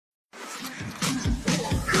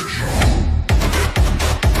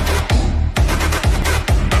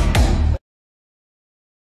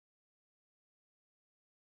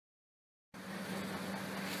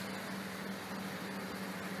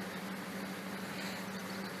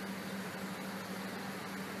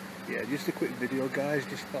Yeah, just a quick video guys,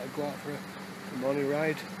 just thought I'd go out for a morning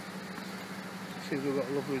ride. Seems we've got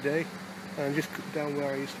a lovely day. And just down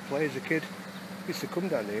where I used to play as a kid. I used to come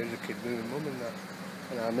down here as a kid with my mum and that.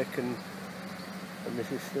 And our Nick and my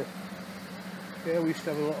sister. Yeah, we used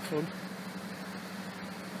to have a lot of fun.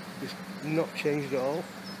 It's not changed at all.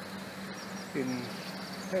 Hey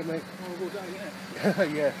mate. Oh, we'll go down,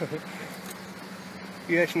 innit? Yeah.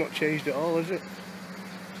 Yeah, it's not changed at all, is it?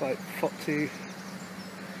 It's like 40, I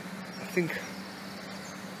think,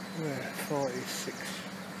 46,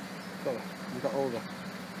 God, I got older.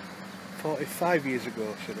 45 years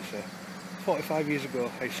ago, should I say. 45 years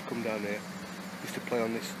ago, I used to come down here. Used to play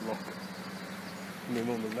on this lock. My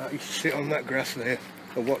mum and that used to sit on that grass there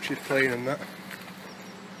and watch us playing and that.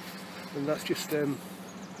 And that's just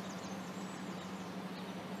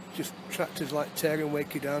tractors like tearing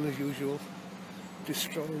Wakey down as usual,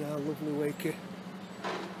 destroying our lovely Wakey.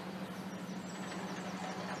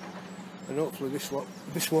 And hopefully this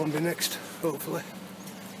won't be next, hopefully.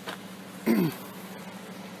 And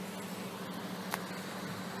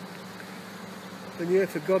yeah,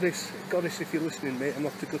 for Goddess, if you're listening mate, I'm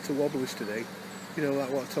off to go to Wobblys today. You know,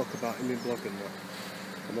 like what I talk about in my blog and that.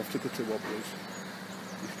 I'm off to go to Wobblys.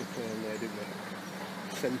 Used to play on there, didn't we?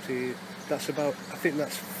 70, that's about, I think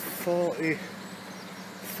that's 40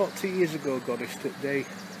 years ago, Goddess, that day,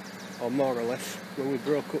 or more or less, when we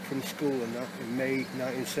broke up from school and that, in May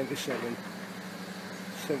 1977.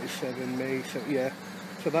 77, May, so yeah.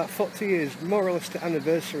 So about 40 years, more or less the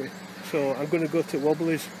anniversary. So I'm going to go to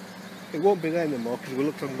Wobblys. It won't be there anymore because we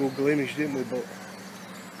looked on Google Images, didn't we? But,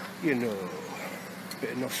 you know, a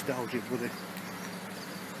bit of nostalgia, buddy.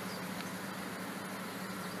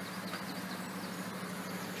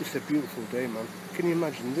 Just a beautiful day, man. Can you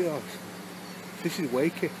imagine this? This is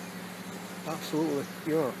Wakey. Absolutely.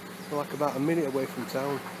 You know, we're like about a minute away from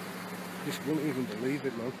town. Just wouldn't even believe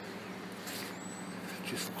it, man.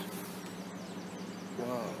 Just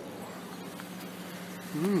wow.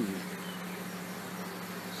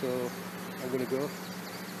 So I'm gonna go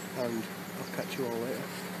and I'll catch you all later.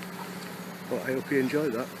 But I hope you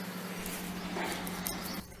enjoyed that.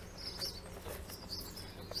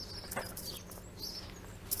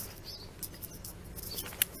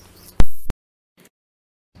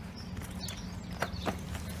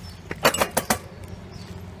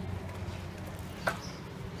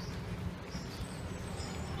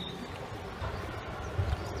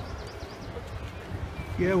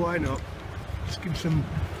 Yeah, why not? Just give some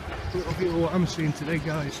little view of what I'm seeing today,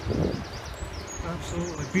 guys.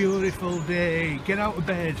 Absolutely beautiful day. Get out of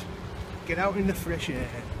bed. Get out in the fresh air.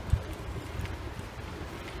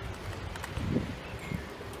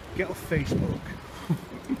 Get off Facebook.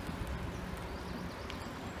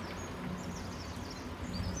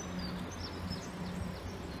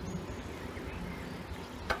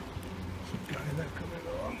 Some guy there coming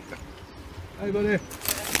along. Hi, buddy.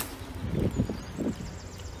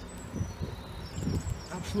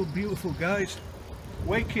 Absolute beautiful, guys.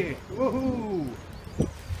 Wakey, woohoo!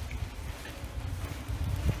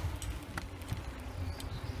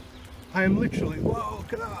 I am literally, whoa,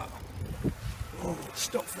 look at that! Oh,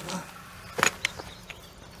 stop for that.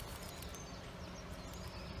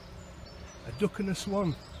 A duck and a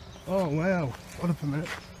swan. Oh wow, hold up a minute.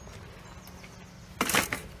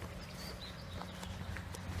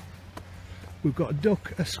 We've got a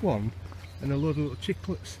duck, a swan, and a load of little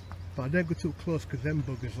chicklets. But I don't go too close because them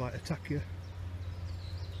buggers like attack you.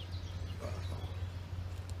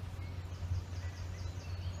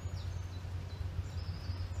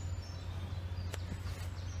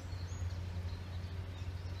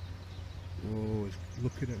 Oh, he's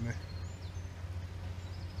looking at me.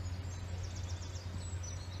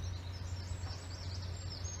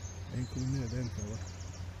 Ain't coming near them, fella.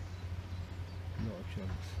 Not a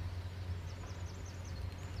chance.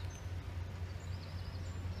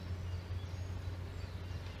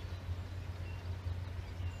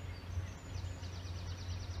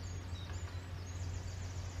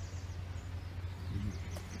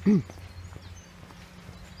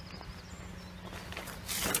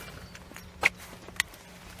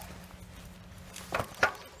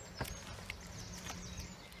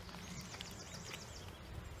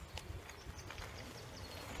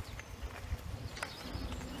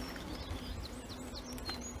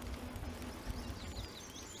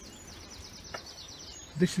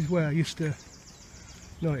 This is where I used to,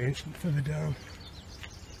 no it ain't, further down.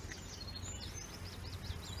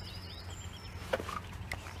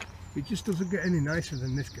 It just doesn't get any nicer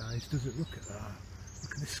than this, guys, does it? Look at that.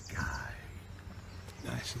 Look at the sky.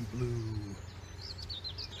 Nice and blue.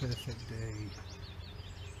 Perfect day.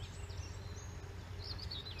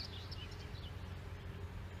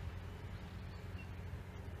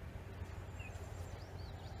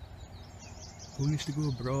 When we used to go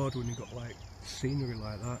abroad, when you got like scenery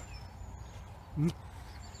like that. When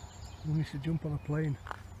we used to jump on a plane.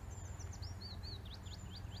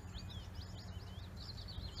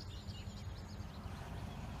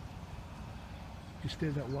 Just hear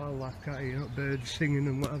that wildlife, can't you? Birds singing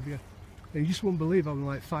and what have you. And you just wouldn't believe I'm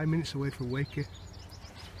like 5 minutes away from Wakey.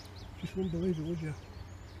 Just wouldn't believe it, would you?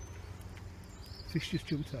 Fish just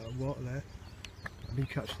jumped out of the water there. I didn't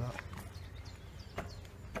catch that.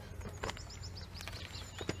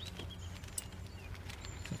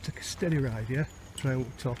 So I took a steady ride, yeah? Try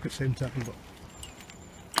and talk at the same time, but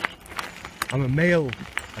I'm a male.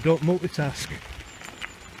 I don't multitask.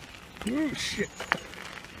 Oh shit.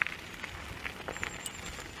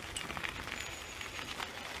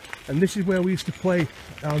 And this is where we used to play.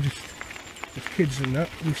 I was just as kids and that,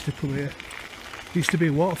 we used to come here. There used to be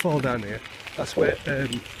a waterfall down here. That's where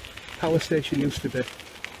power station used to be.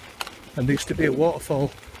 And there used to be a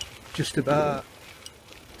waterfall just about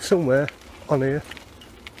somewhere on here.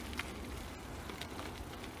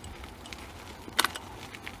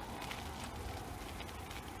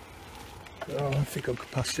 Oh, I think I'll go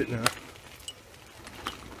past it now.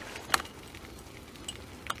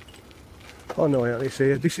 Oh no, I can't see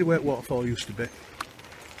it. This is where waterfall used to be.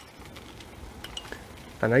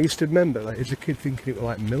 And I used to remember, like, as a kid, thinking it was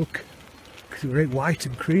like milk. Because it was very white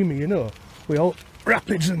and creamy, you know. We all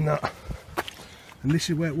rapids and that. And this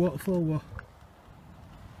is where waterfall was.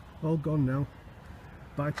 All gone now.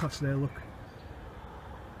 Bypass there, look.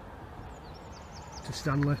 To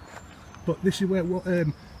Stanley. But this is where,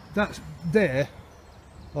 that's there,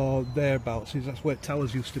 or thereabouts, that's where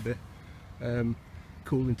towers used to be.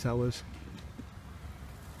 Cooling towers.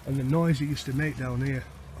 And the noise it used to make down here,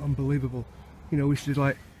 unbelievable. You know, we used to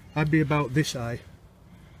like, I'd be about this high,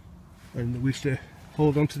 and we used to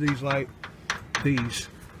hold on to these like these,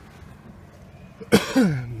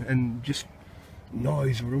 and just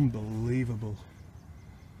noise were unbelievable.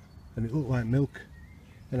 And it looked like milk,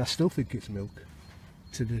 and I still think it's milk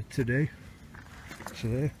today. So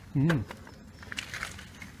there,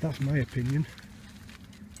 that's my opinion.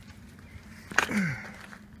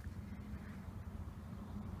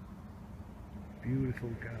 Beautiful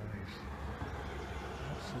guys,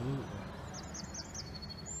 absolutely.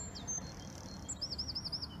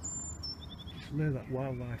 Just look at that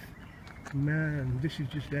wildlife. Man, this is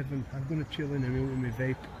just heaven. I'm going to chill in a minute with my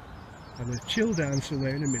vape. I'm going to chill down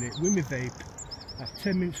somewhere in a minute with my vape. Have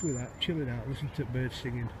 10 minutes with that, chilling out, listen to birds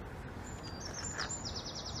singing.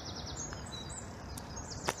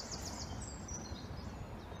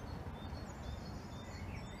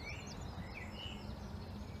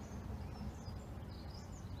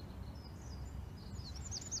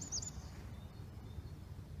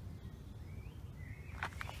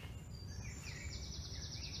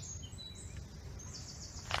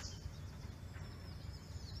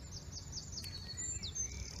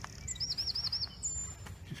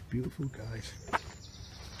 Beautiful guys.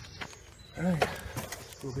 Right,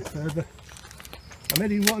 a little bit further. I'm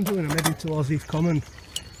heading, what I'm doing, I'm heading towards Heath Common.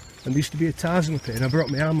 And there used to be a Tarzan up here, and I broke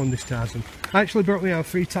my arm on this Tarzan. I actually broke my arm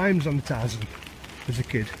 3 times on the Tarzan as a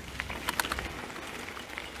kid.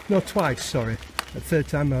 No, twice, sorry. The 3rd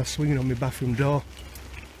time I was swinging on my bathroom door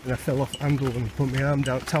and I fell off handle and put my arm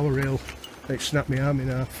down tower rail. It snapped my arm in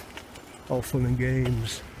half. All fun and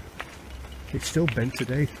games. It's still bent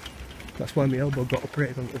today. That's why my elbow got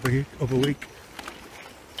operated on over a week.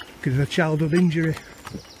 Because of a childhood injury.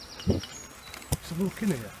 Let's have a look in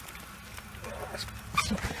here.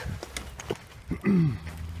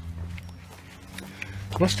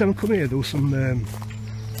 Last time I come here there was some,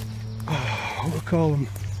 what do we call them?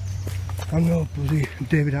 I don't know, bloody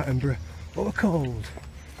David Attenborough. What are they called?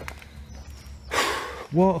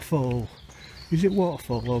 Waterfall. Is it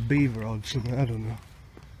waterfall or beaver or something? I don't know.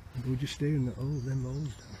 And we're just staring at all them holes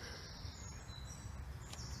down.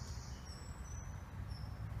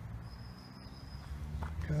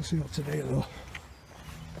 Can't see what today though.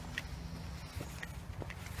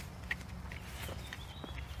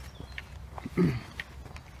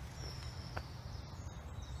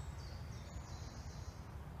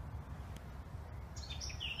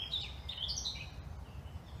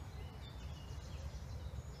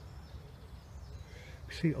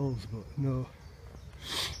 See holes, but no.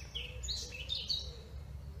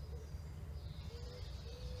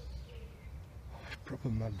 It's proper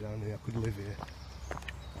mad down here. I could live here.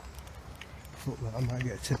 I thought that I might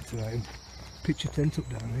get a tent tonight and pitch a tent up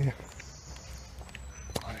down here.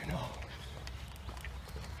 I know.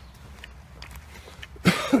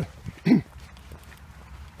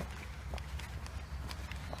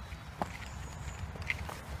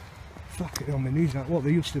 Fucking on my knees, like what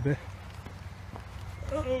they used to be.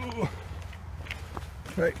 Oh.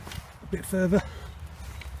 Right, a bit further.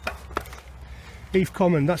 Heath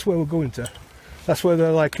Common, that's where we're going to. That's where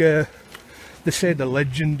they're like, they say the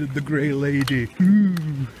legend of the Grey Lady.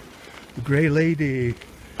 Ooh, the Grey Lady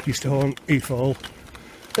used to haunt Heath Hall.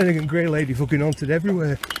 Then again, Grey Lady fucking haunted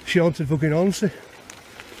everywhere. She haunted fucking Hornsey.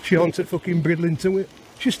 She haunted fucking Bridlington.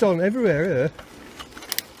 She's haunted everywhere, her.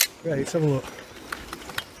 Right, let's have a look.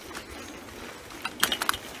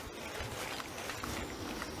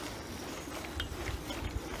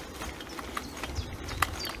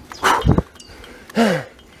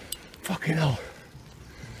 Fucking hell.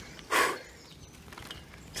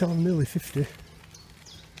 Tell I'm nearly 50.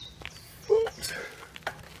 What?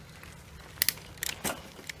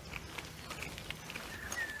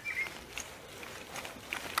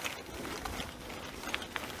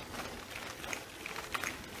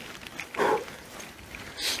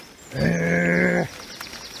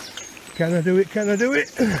 Can I do it? Can I do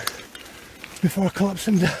it? Before I collapse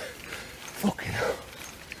and die. Fucking hell.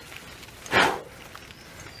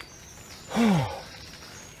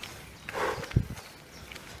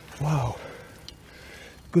 Wow.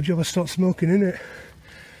 Good job I stopped smoking, innit?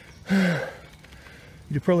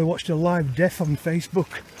 You probably watched a live death on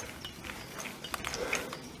Facebook.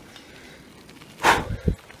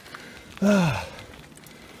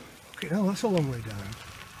 Okay, now that's a long way down.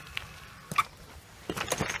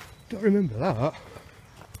 Don't remember that.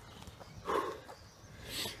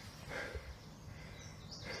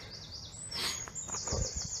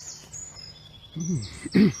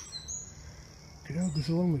 You know, it goes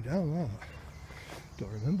a long way down, that.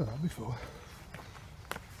 Don't remember that before.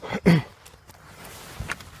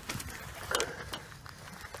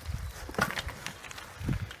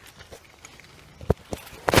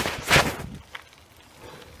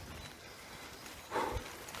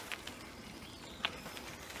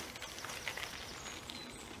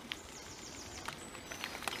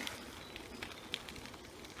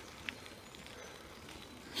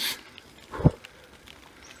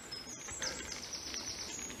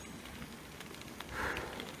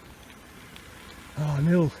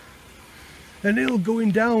 Oh, an hill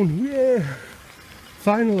going down, yeah,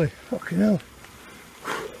 finally, fucking hell,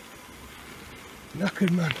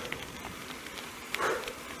 knackered, man.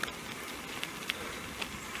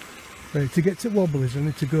 Right, to get to Wobblys I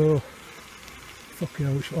need to go, fucking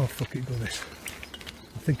hell, oh fuck it, go this,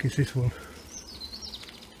 I think it's this one.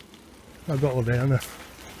 I've got all day, haven't I?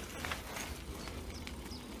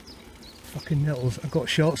 Fucking nettles, I've got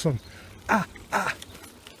shorts on.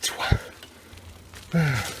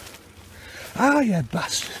 Ah, yeah,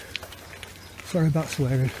 bastard. Sorry about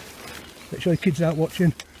swearing. Make sure the kids aren't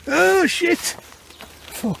watching. Oh, shit!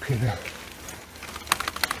 Fucking hell.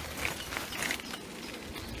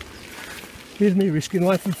 Here's me risking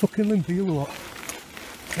life and fucking limb for you lot.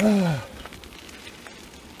 Ah.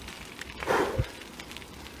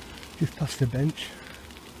 Just past the bench.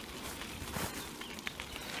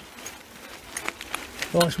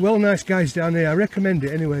 Oh, it's well nice guys down here. I recommend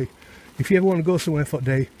it anyway. If you ever want to go somewhere for a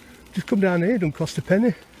day, just come down here, it don't cost a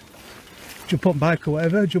penny. Jump on bike or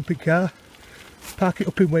whatever, jump in car, park it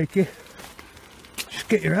up in Wakey. Just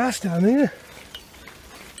get your ass down here.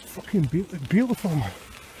 Fucking beautiful, man.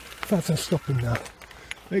 In fact, I'm stopping now.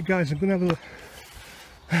 Right guys, I'm going to have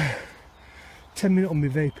a 10 minute on my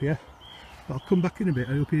vape here. But I'll come back in a bit.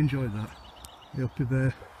 I hope you enjoyed that. I hope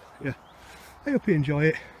you, yeah, I hope you enjoy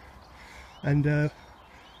it. And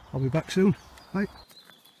I'll be back soon. Bye.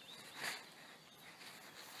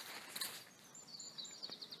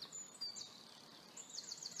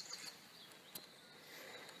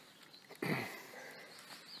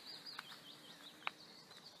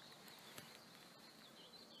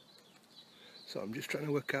 So I'm just trying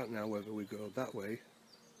to work out now whether we go that way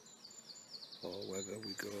or whether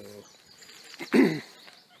we go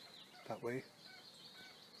that way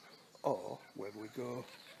or whether we go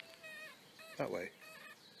that way.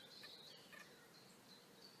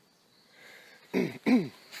 I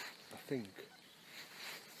think.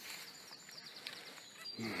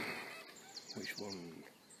 Which one?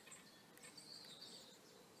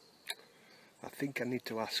 I think I need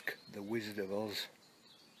to ask the Wizard of Oz.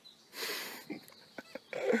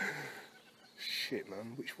 Shit,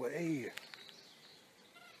 man, which way?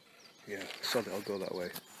 Yeah, sod it, I'll go that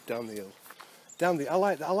way. Down the hill. Down the I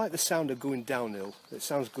like the sound of going downhill. It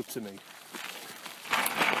sounds good to me.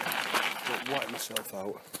 I'll wipe myself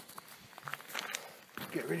out.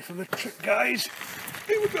 Get ready for the trip, guys.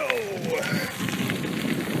 Here we go.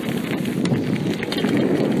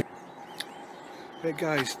 Hey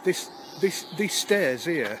guys, these stairs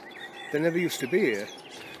here, they never used to be here.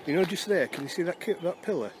 You know, just there, can you see that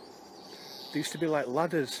pillar? They used to be like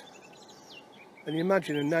ladders. And you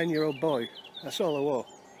imagine a 9-year-old boy, that's all I was.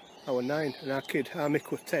 I was 9 and our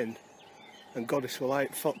Mick was 10 and Goddess were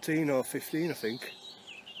like 14 or 15 I think.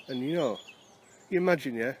 And you know, you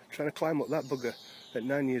imagine, yeah, trying to climb up that bugger at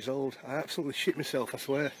 9 years old. I absolutely shit myself, I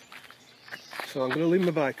swear. So I'm going to leave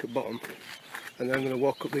my bike at bottom and then I'm going to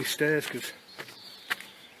walk up these stairs because,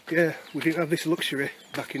 yeah, we didn't have this luxury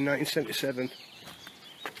back in 1977.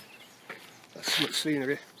 That's some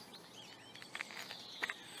scenery.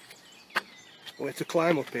 We had to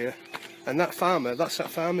climb up here, and that farmer, that's that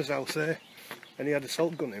farmer's house there, and he had a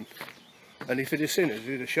assault gun in, and if he'd have seen us,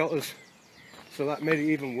 he'd have shot us. So that made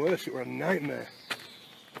it even worse. It was a nightmare.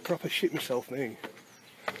 Proper shit myself, me.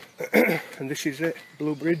 And this is it,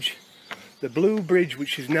 Blue Bridge. The Blue Bridge,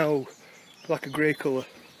 which is now like a grey colour.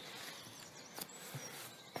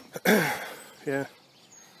 Yeah.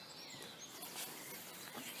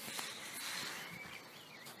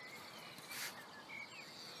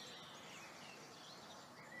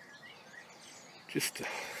 Just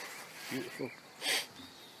beautiful.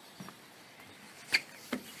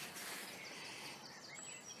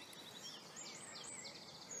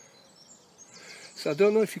 So I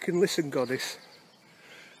don't know if you can listen, Goddess.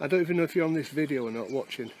 I don't even know if you're on this video or not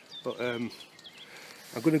watching, but I'm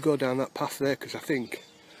going to go down that path there because I think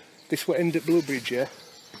this will end at Blue Bridge, yeah?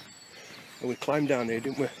 And we climbed down here,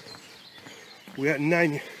 didn't we? We had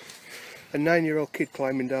a 9-year-old kid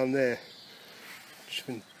climbing down there. Just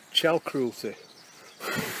been child cruelty.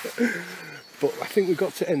 But I think we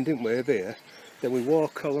got to end, didn't we, there? Then we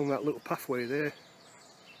walk along that little pathway there.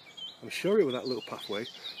 I'm sure it was that little pathway,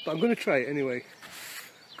 but I'm going to try it anyway.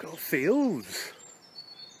 Got fields.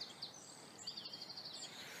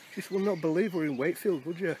 Just would not believe we're in Wakefield,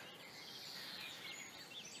 would you?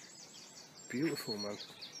 Beautiful, man.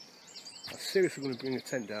 I'm seriously going to bring a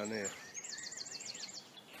tent down here.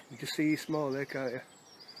 You just see East Moor there, can't you?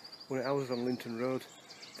 One of ours on Linton Road.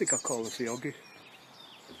 I think I'll call this the Oggy.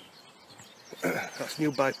 That's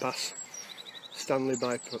new bypass. Stanley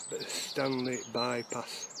bypass.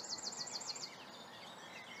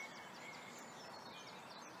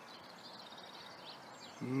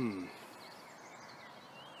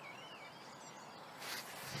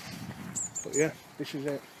 But yeah, this is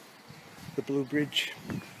it. The Blue Bridge.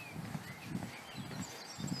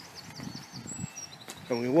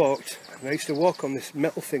 And we walked, and I used to walk on this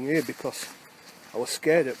metal thing here because I was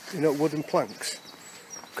scared of, you know, wooden planks,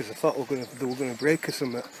 because I thought they were going to break or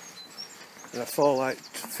something, and I fall like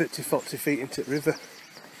 30-40 feet into the river.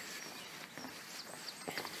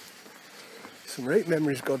 Some great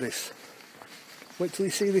memories, Goddess. Wait till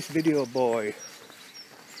you see this video, boy.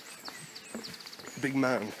 Big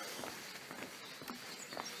man.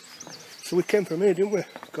 So we came from here, didn't we,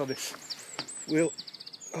 Goddess? Did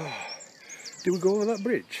we go over that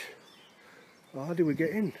bridge? Oh, how did we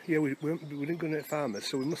get in? Yeah, we didn't go near Farmers,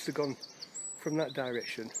 so we must have gone from that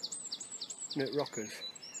direction, near Rockers,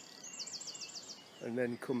 and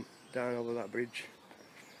then come down over that bridge.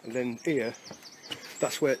 And then here,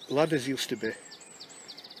 that's where ladders used to be.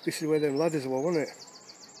 This is where them ladders were, wasn't it?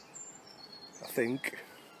 I think.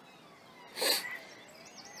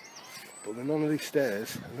 But they're none of these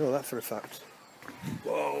stairs. I know that for a fact.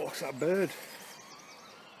 Whoa, what's that bird?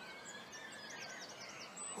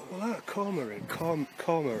 What was that? Cormorant?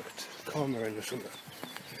 Cormorant or something.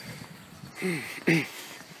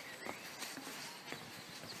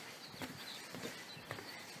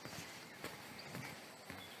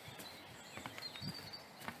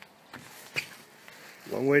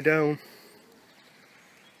 Long way down.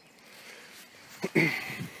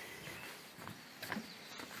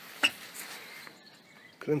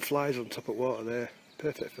 Them flies on top of water there,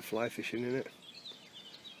 perfect for fly fishing, isn't it?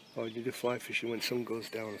 Or you do fly fishing when sun goes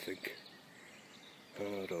down, I think.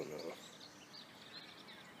 Oh, I don't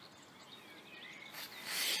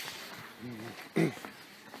know.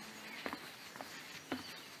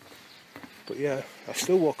 But yeah, I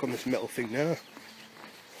still walk on this metal thing now.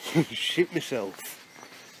 Shit myself.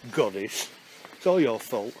 Goddess. It's all your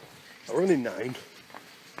fault. I was only 9.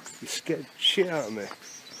 You scared shit out of me.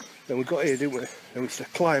 Then we got here, didn't we? Then we used to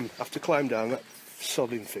have to climb down that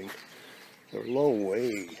sodding thing. They're a long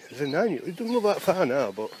way. As a 9-year-old, it doesn't look that far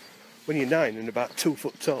now, but when you're 9 and about 2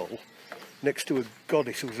 foot tall, next to a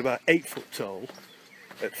Goddess who was about 8 foot tall,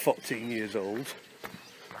 at 14 years old,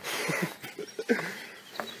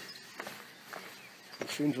 it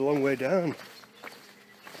seems a long way down.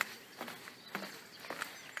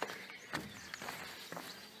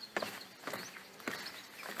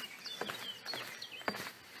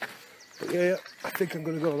 But yeah, I think I'm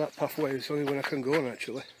going to go that pathway. It's only when I can go on,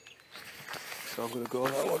 actually. So I'm going to go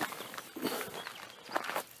on that one.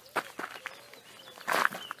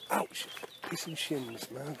 Ouch! It's in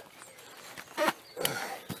shins, man.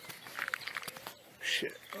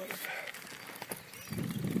 Shit.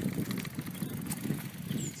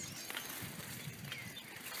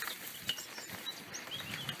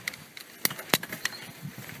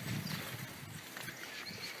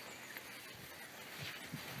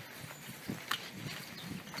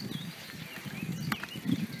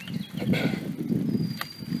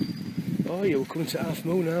 Oh yeah, we're coming to Half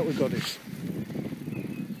Moon, aren't we, Goddess?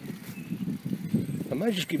 I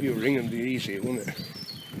might just give you a ring and be easier, wouldn't it?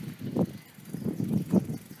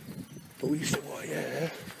 But we used to, what, yeah?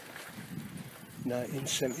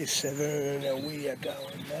 1977, and we are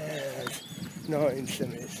going mad.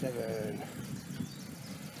 1977.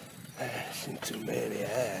 I've seen too many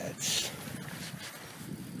ads.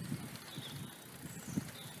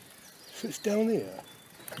 So it's down here.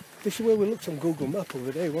 This is where we looked on Google Map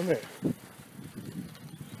over day, wasn't it?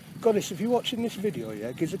 Goddess, if you're watching this video,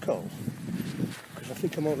 yeah, give us a call. Because I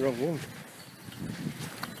think I'm on the wrong one.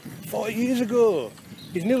 40 years ago!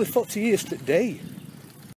 It's nearly 40 years today.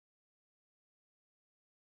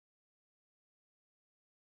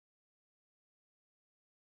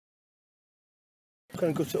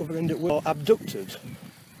 Gonna go to the other end at work. Abducted.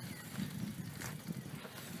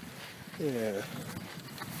 Yeah.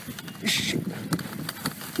 Shit.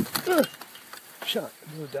 Shut.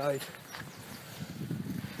 No, died.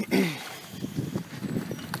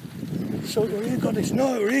 So we're here, Goddess.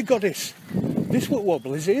 No, we're here, Goddess. This what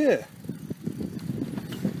wobble is here.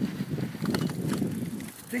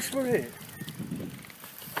 This were it.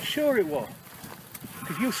 Sure it was.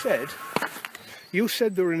 Because you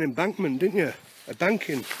said there were an embankment, didn't you? A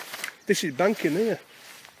banking. This is banking here.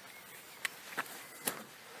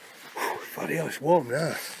 Bloody hell, it's warm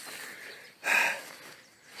now.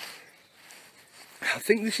 I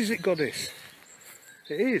think this is it, Goddess.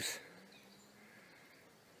 It is.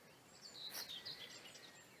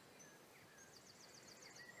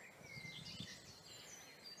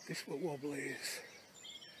 This what wobble is.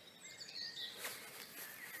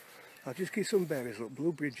 I'll just give some berries. Look,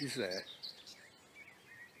 Blue Bridge is there.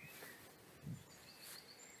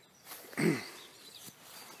 I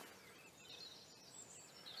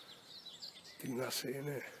think that's it,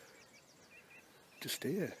 innit? Just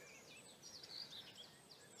here.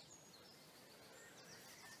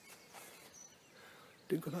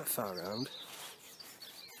 Didn't go that far around.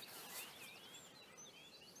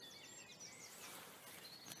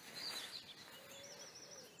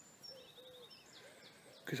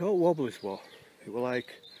 Because all Wobblys were, it were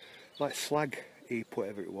like slag heap,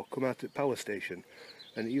 whatever it was, come out at the power station,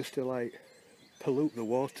 and it used to like pollute the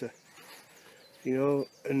water, you know,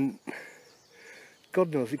 and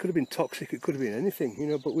God knows, it could have been toxic, it could have been anything, you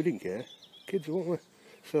know, but we didn't care, kids, weren't we?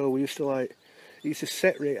 So we used to like, it used to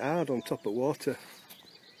set right hard on top of water,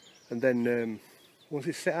 and then once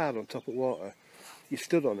it set hard on top of water, you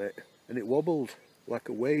stood on it, and it wobbled like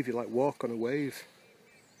a wave, you like walk on a wave.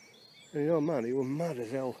 And you know, man, it was mad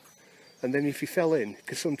as hell. And then if you fell in,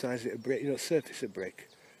 because sometimes it'd break, you know, the surface would break,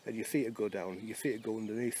 and your feet would go down, your feet would go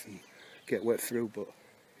underneath and get wet through, but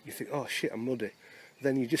you think, oh shit, I'm muddy.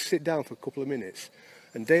 Then you just sit down for a couple of minutes,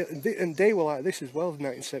 and they were like this as well,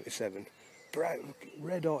 1977. Bright,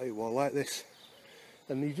 red hot it was, like this.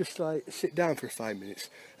 And you just like sit down for 5 minutes,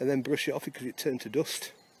 and then brush it off because it turned to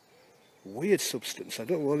dust. Weird substance, I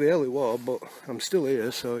don't know what the hell it was, but I'm still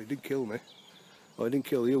here, so it didn't kill me. Or it didn't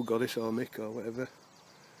kill you, Goddess, or Mick, or whatever.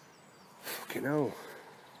 Fucking hell.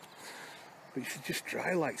 But it's just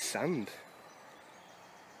dry like sand.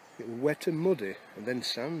 It was wet and muddy, and then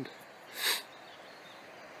sand.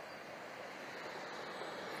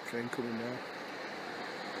 Train coming now.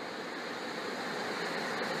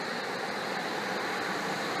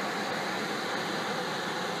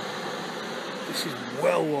 This is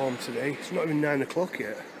well warm today. It's not even 9 o'clock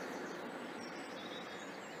yet.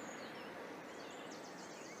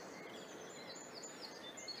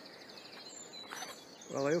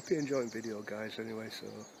 Well, I hope you're enjoying the video, guys, anyway, so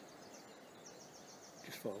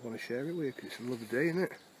just thought I want to share it with you because it's a lovely day, isn't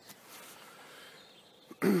it?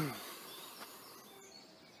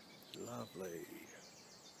 Lovely.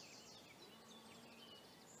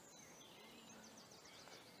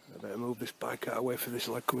 I better move this bike out of the way for this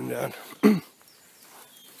light coming down. Yeah,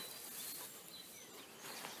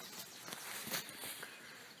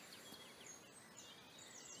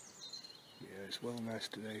 it's well nice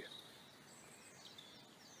today.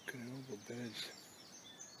 Look at all the birds.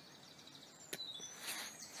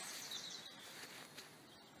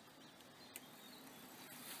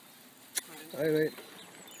 Hi mate.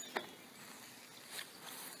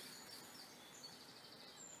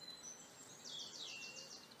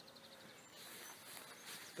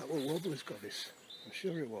 That were Wobblys, Goddess. I'm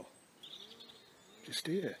sure it was. Just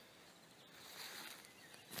here.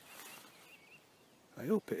 I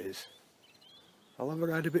hope it is. I'll have a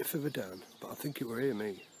ride a bit further down, but I think it were here,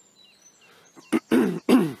 me.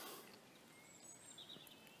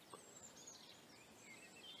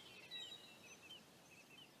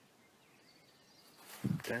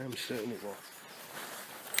 Damn certain it was.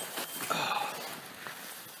 Oh.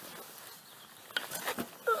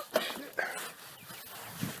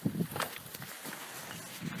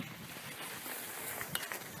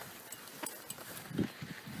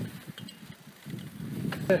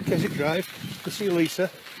 Keswick Drive, go see Lisa,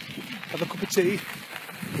 have a cup of tea.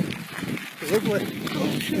 Lovely.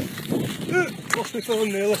 Oh shit. Lost my phone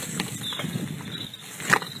nearly.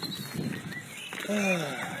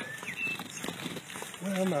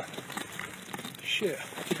 Where am I? Shit,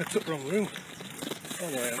 I think I took the wrong room. Oh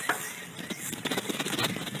no, I am.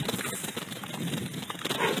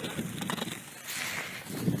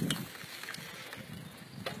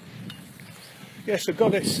 Yes, so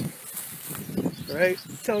Goddess. Right,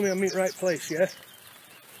 tell me I'm in the right place, yeah?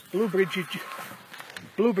 Blue Bridge,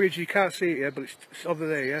 you can't see it yet, but it's over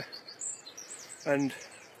there, yeah? And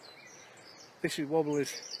this is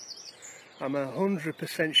Wobblys. I'm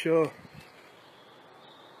 100% sure.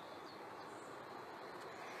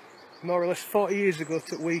 More or less 40 years ago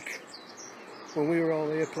to the week, when we were all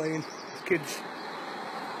here playing as kids.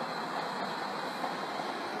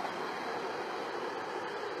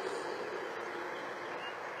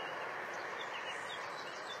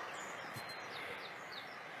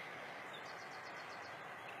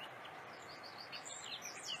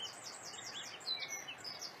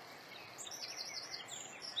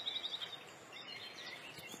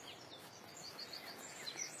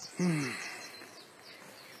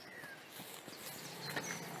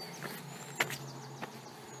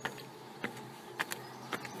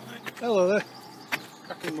 Hello there.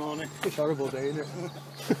 Good morning. It's a horrible day, isn't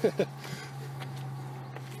it?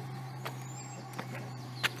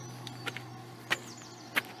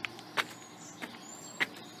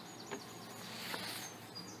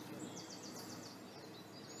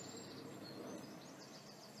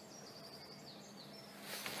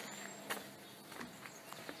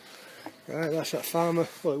 Right, that's that farmer.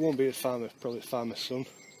 Well, it won't be his farmer, probably his farmer's son.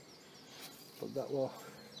 But that was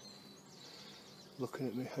looking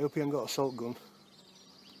at me. I hope he hasn't got a assault gun.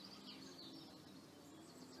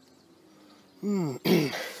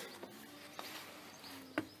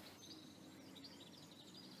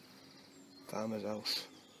 Farmer's house.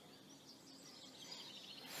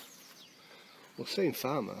 Well, saying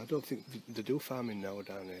farmer, I don't think they do farming now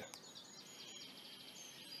down here.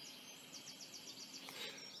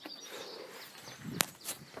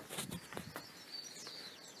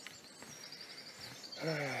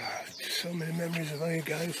 So many memories of here,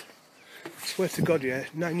 guys. I swear to God, yeah,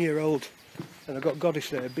 9-year-old, and I got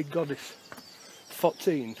Goddess there, big Goddess,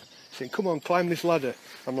 14, saying, come on, climb this ladder.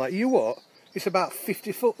 I'm like, you what? It's about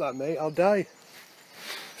 50 foot that, mate, I'll die.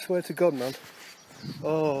 I swear to God, man.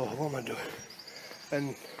 Oh, what am I doing?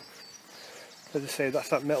 And as I say, that's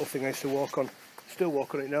that metal thing I used to walk on. Still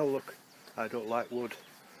walk on it now, look. I don't like wood.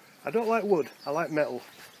 I don't like wood, I like metal.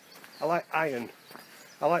 I like iron.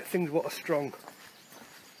 I like things what are strong.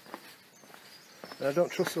 And I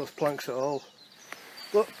don't trust those planks at all.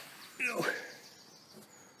 But, you know,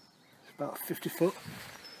 it's about 50 foot.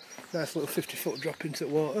 Nice little 50 foot drop into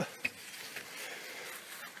the water.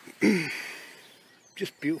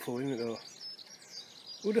 Just beautiful, isn't it though?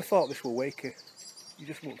 Who would have thought this were Wakey? You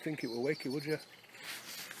just wouldn't think it were Wakey, would you?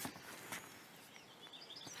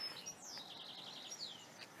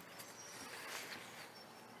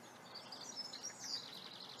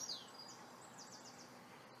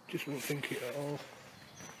 Just wouldn't think it at all.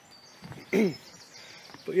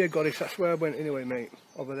 But yeah, Goddess, that's where I went anyway, mate.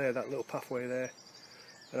 Over there, that little pathway there.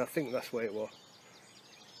 And I think that's where it was.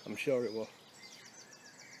 I'm sure it was.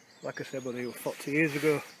 Like I said, buddy, it was 40 years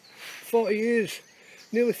ago. 40 years!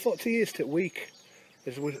 Nearly 40 years to a week.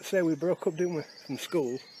 As we say, we broke up, didn't we, from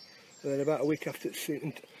school. And then about a week after,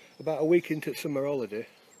 about a week into summer holiday,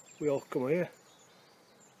 we all come here.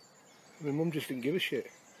 My mum just didn't give a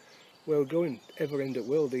shit. Where we're going, ever end at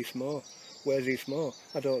World, Eastmore. Where's Eastmore?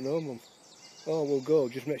 I don't know, Mum. Oh, we'll go,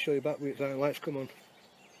 just make sure you're back with the lights come on.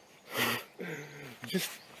 just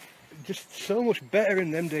so much better in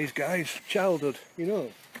them days, guys. Childhood, you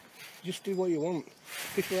know. Just do what you want.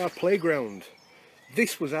 This was our playground.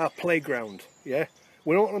 This was our playground, yeah?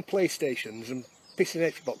 We're not on PlayStations and pissing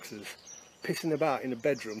Xboxes, pissing about in a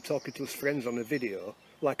bedroom, talking to his friends on a video,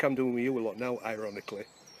 like I'm doing with you a lot now, ironically.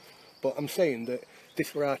 But I'm saying that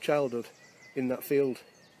this were our childhood in that field.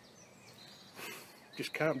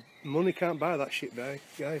 Just can't, money can't buy that shit,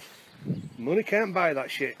 guys. Money can't buy that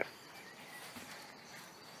shit.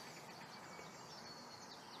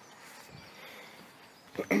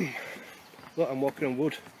 Look, I'm walking on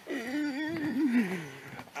wood.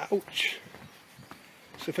 Ouch.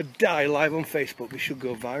 So if I die live on Facebook, this should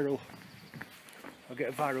go viral. I'll get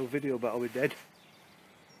a viral video, but I'll be dead.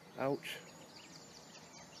 Ouch.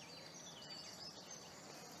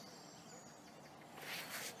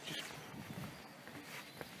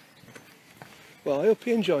 Well, I hope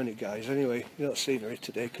you're enjoying it, guys. Anyway, you're not scenery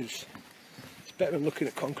today, because it's better than looking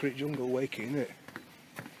at concrete jungle waking, isn't it?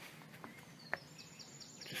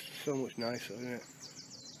 Just so much nicer, isn't it?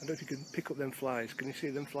 I don't know if you can pick up them flies. Can you see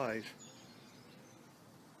them flies?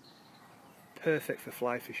 Perfect for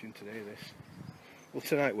fly fishing today, this. Well,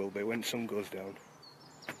 tonight will be, when the sun goes down.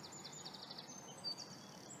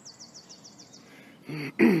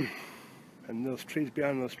 And those trees,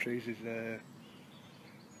 behind those trees is,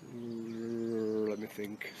 let me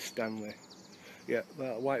think, Stanley. Yeah,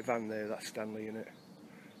 that white van there, that's Stanley, innit?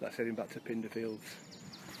 That's heading back to Pinder Fields.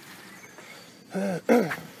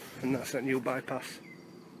 And that's that new bypass.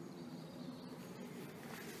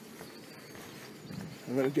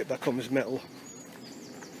 And let me get back on this metal.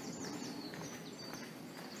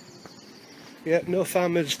 Yeah, no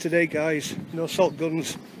farmers today, guys. No salt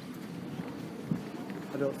guns.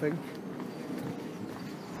 I don't think.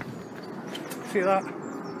 See that?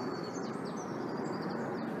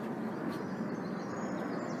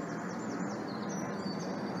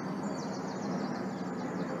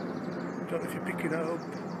 Don't know if you're picking that up.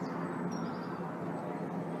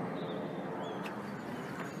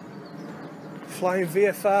 Flying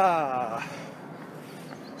VFR.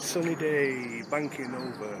 Sunny day, banking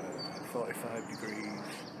over 45 degrees.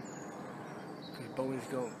 Because Boeings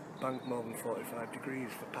don't bank more than 45 degrees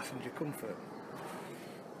for passenger comfort.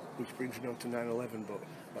 Which brings me on to 9/11, but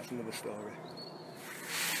that's another story.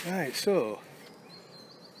 Right, so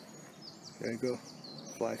there you go,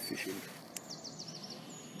 fly fishing.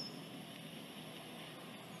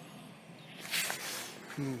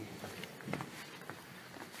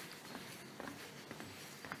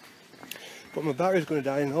 But my battery's going to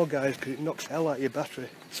die in all, guys, because it knocks hell out of your battery,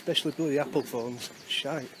 especially bloody Apple phones.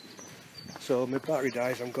 Shite. So my battery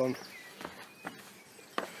dies, I'm gone.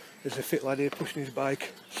 There's a fit lad here pushing his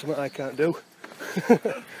bike, something I can't do.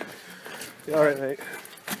 You alright, mate?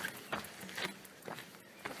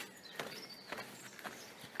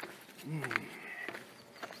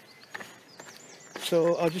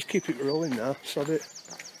 So I'll just keep it rolling now, sod it.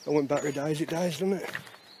 And when battery dies, it dies, doesn't it?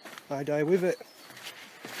 I die with it.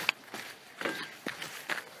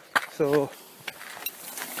 So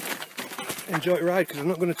enjoy the ride, because I'm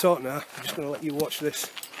not going to talk now, I'm just going to let you watch this.